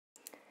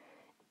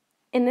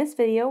In this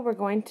video, we're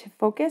going to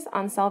focus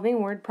on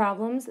solving word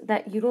problems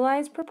that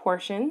utilize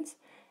proportions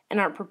and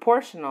are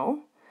proportional,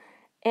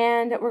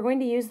 and we're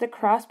going to use the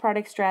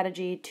cross-product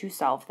strategy to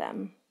solve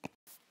them.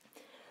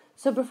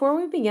 So before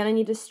we begin, I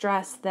need to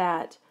stress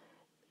that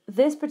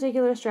this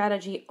particular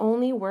strategy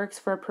only works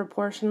for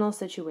proportional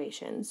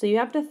situations. So you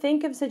have to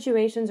think of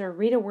situations or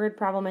read a word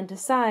problem and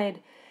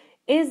decide,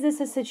 is this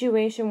a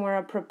situation where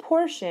a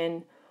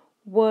proportion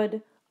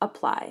would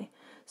apply?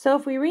 So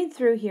if we read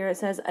through here, it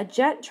says a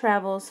jet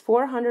travels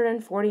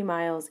 440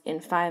 miles in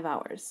 5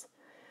 hours.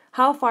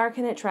 How far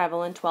can it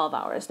travel in 12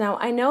 hours? Now,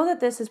 I know that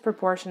this is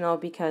proportional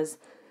because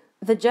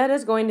the jet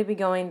is going to be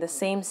going the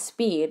same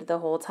speed the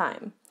whole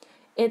time.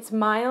 Its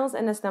miles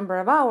and its number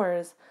of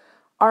hours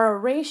are a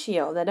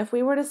ratio that if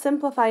we were to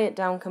simplify it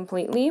down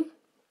completely,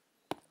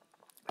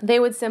 they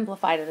would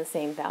simplify to the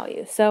same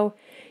value. So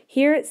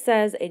here it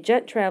says a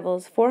jet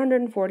travels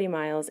 440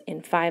 miles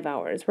in 5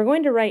 hours. We're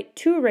going to write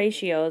two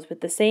ratios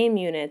with the same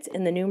units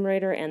in the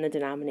numerator and the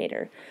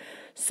denominator.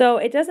 So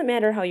it doesn't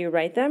matter how you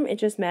write them, it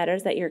just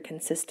matters that you're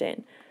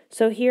consistent.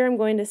 So here I'm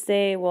going to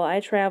say, well, I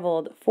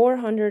traveled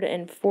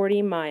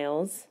 440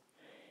 miles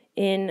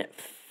in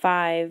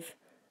 5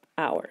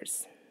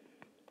 hours.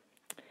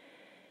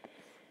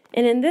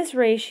 And in this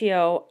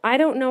ratio, I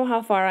don't know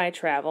how far I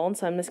traveled,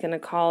 so I'm just going to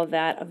call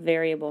that a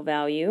variable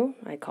value.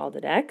 I called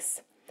it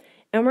x.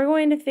 And we're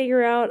going to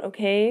figure out,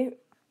 okay,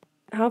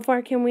 how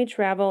far can we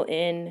travel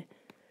in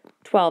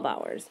 12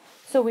 hours?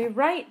 So we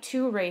write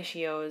two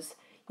ratios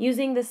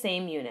using the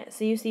same unit.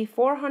 So you see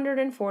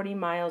 440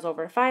 miles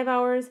over 5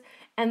 hours,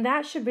 and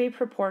that should be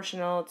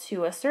proportional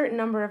to a certain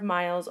number of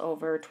miles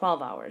over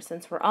 12 hours,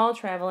 since we're all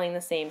traveling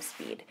the same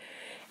speed.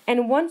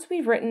 And once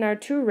we've written our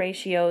two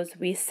ratios,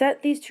 we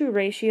set these two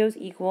ratios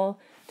equal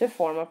to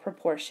form a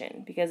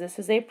proportion, because this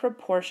is a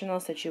proportional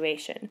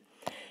situation.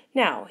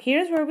 Now,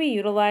 here's where we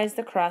utilize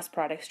the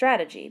cross-product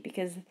strategy,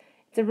 because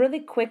it's a really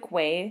quick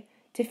way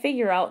to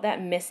figure out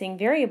that missing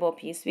variable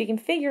piece. We can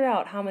figure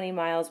out how many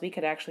miles we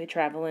could actually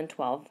travel in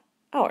 12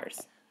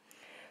 hours.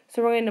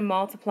 So we're going to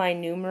multiply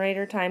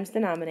numerator times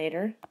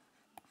denominator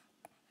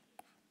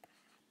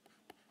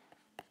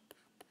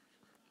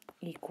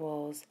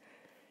equals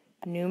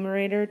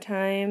numerator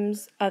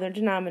times other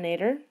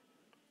denominator.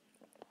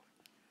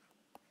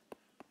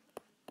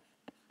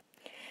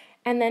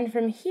 And then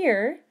from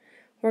here,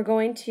 we're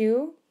going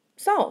to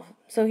solve.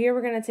 So here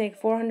we're going to take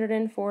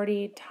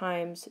 440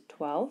 times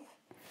 12.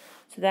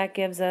 So that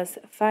gives us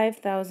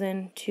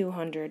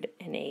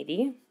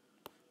 5,280.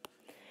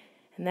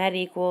 And that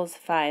equals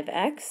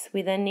 5x.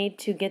 We then need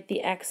to get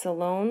the x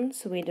alone,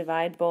 so we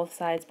divide both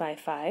sides by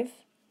 5.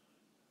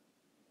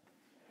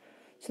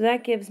 So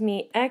that gives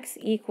me x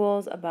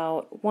equals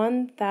about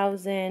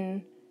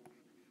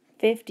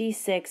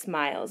 1,056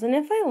 miles. And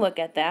if I look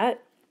at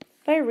that,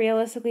 if I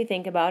realistically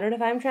think about it,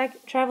 if I'm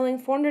traveling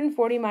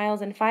 440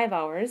 miles in 5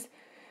 hours,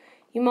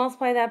 you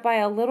multiply that by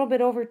a little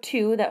bit over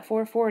 2, that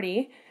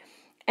 440,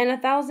 and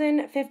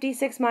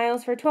 1,056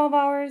 miles for 12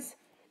 hours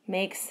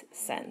makes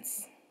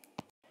sense.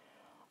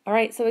 All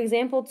right, so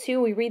example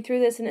 2, we read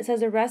through this and it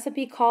says a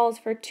recipe calls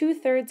for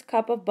 2/3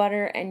 cup of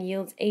butter and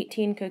yields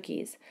 18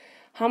 cookies.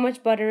 How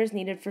much butter is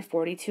needed for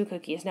 42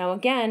 cookies? Now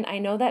again, I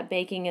know that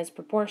baking is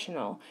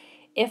proportional.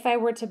 If I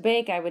were to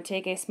bake, I would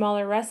take a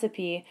smaller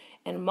recipe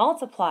and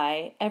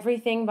multiply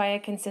everything by a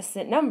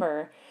consistent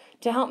number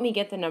to help me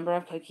get the number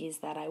of cookies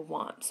that I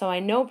want. So I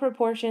know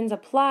proportions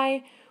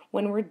apply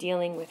when we're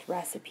dealing with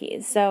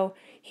recipes. So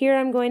here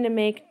I'm going to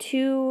make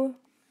two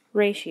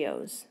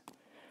ratios.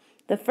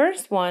 The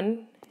first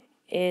one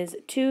is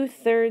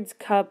 2/3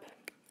 cup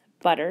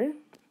butter,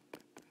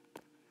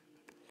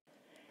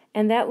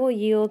 and that will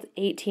yield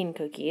 18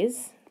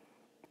 cookies.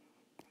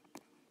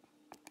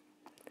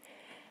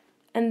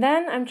 And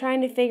then I'm trying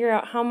to figure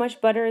out how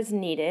much butter is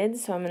needed,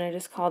 so I'm going to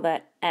just call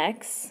that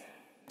x.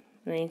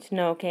 I need to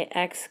know, okay,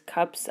 x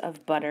cups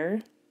of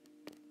butter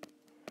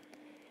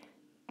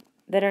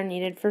that are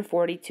needed for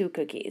 42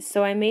 cookies.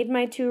 So I made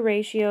my two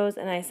ratios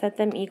and I set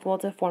them equal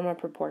to form a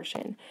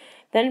proportion.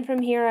 Then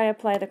from here I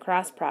apply the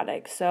cross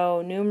product.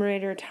 So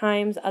numerator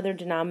times other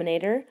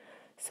denominator.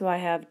 So I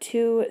have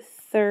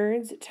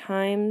 2/3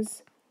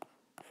 times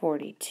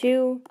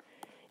 42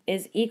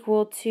 is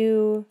equal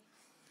to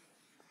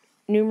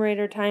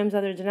numerator times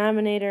other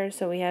denominator,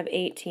 so we have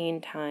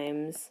 18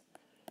 times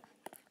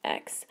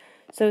x.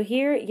 So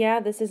here, yeah,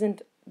 this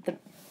isn't the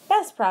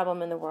best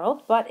problem in the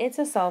world, but it's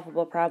a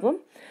solvable problem.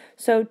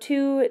 So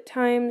 2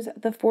 times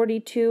the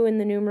 42 in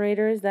the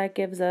numerators, that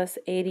gives us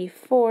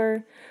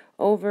 84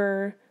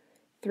 over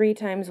 3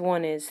 times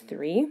 1 is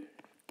 3.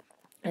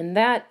 And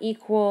that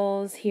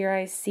equals, here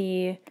I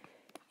see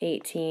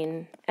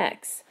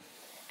 18x.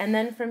 And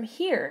then from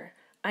here,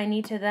 I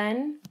need to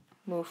then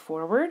move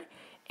forward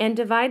and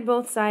divide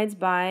both sides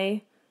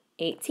by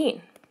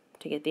 18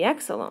 to get the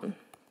x alone.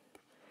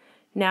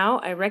 Now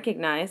I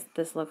recognize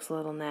this looks a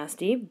little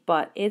nasty,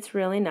 but it's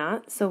really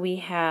not. So we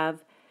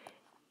have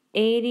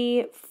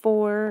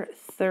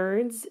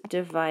 84/3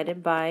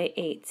 divided by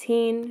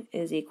 18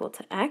 is equal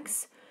to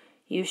x.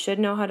 You should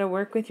know how to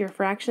work with your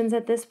fractions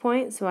at this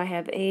point. So I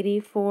have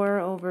 84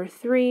 over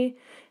 3,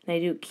 and I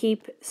do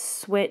keep,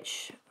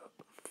 switch,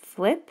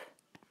 flip.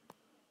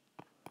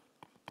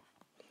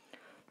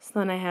 So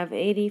then I have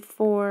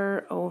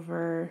 84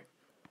 over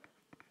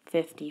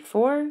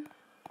 54,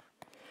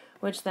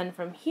 which then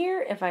from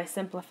here, if I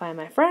simplify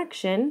my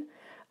fraction,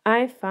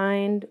 I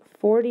find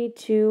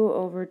 42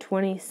 over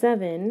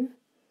 27.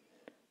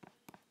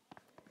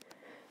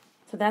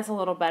 So that's a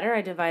little better.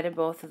 I divided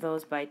both of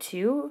those by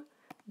 2.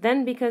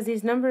 Then because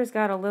these numbers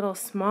got a little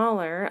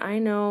smaller, I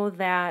know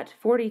that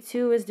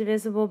 42 is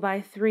divisible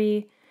by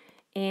 3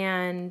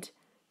 and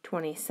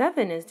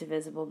 27 is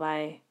divisible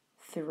by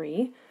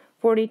 3.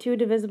 42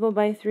 divisible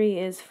by 3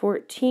 is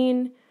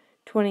 14.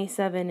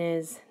 27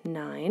 is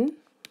 9.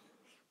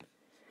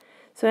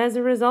 So as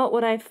a result,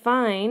 what I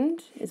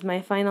find is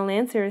my final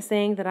answer is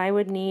saying that I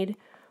would need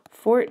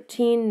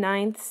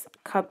 14/9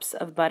 cups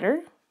of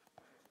butter,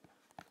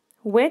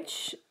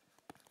 which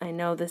I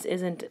know this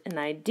isn't an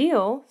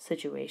ideal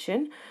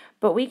situation,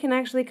 but we can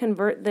actually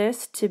convert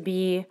this to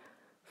be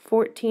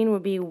 14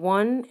 would be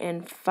 1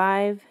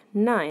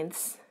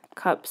 5/9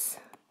 cups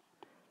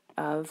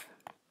of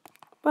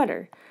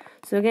butter.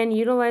 So again,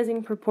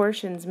 utilizing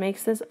proportions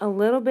makes this a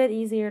little bit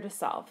easier to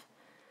solve.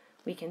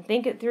 We can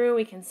think it through,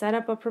 we can set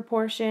up a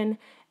proportion,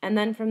 and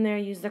then from there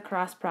use the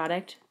cross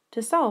product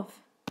to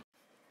solve.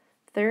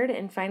 Third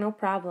and final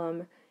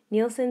problem,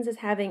 Nielsen's is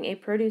having a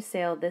produce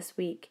sale this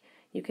week.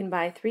 You can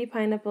buy 3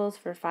 pineapples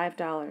for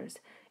 $5.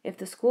 If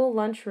the school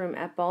lunchroom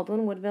at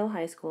Baldwin-Woodville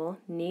High School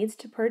needs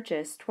to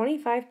purchase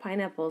 25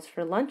 pineapples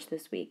for lunch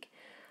this week,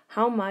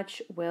 how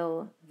much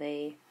will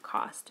they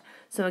cost?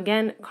 So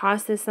again,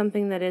 cost is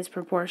something that is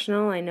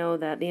proportional. I know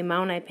that the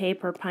amount I pay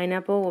per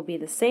pineapple will be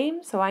the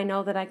same, so I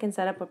know that I can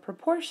set up a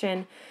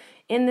proportion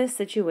in this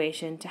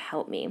situation to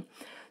help me.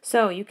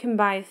 So you can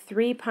buy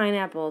 3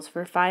 pineapples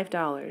for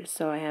 $5.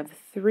 So I have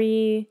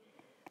 3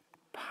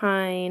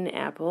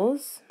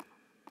 pineapples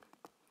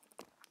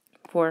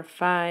for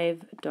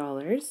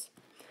 $5.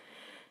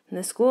 And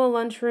the school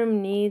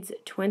lunchroom needs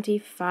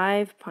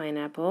 25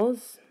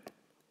 pineapples,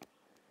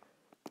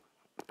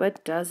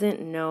 but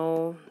doesn't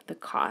know the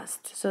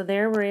cost. So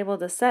there we're able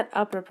to set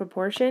up a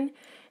proportion,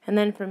 and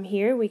then from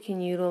here we can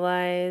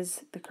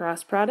utilize the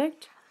cross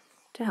product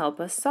to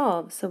help us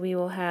solve. So we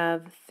will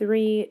have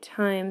 3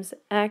 times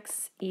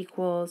x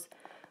equals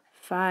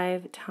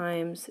 5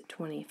 times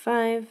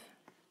 25,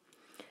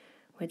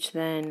 which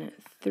then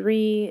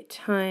 3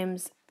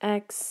 times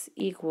x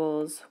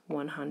equals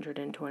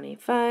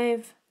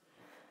 125.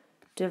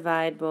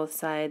 Divide both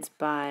sides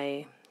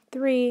by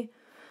 3.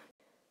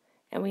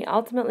 And we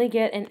ultimately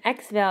get an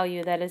x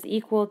value that is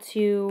equal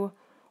to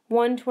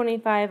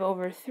 125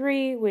 over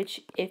 3,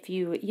 which if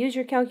you use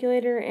your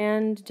calculator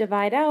and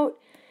divide out,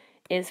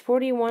 is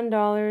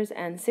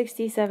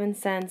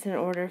 $41.67 in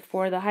order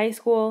for the high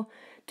school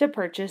to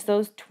purchase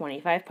those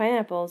 25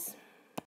 pineapples.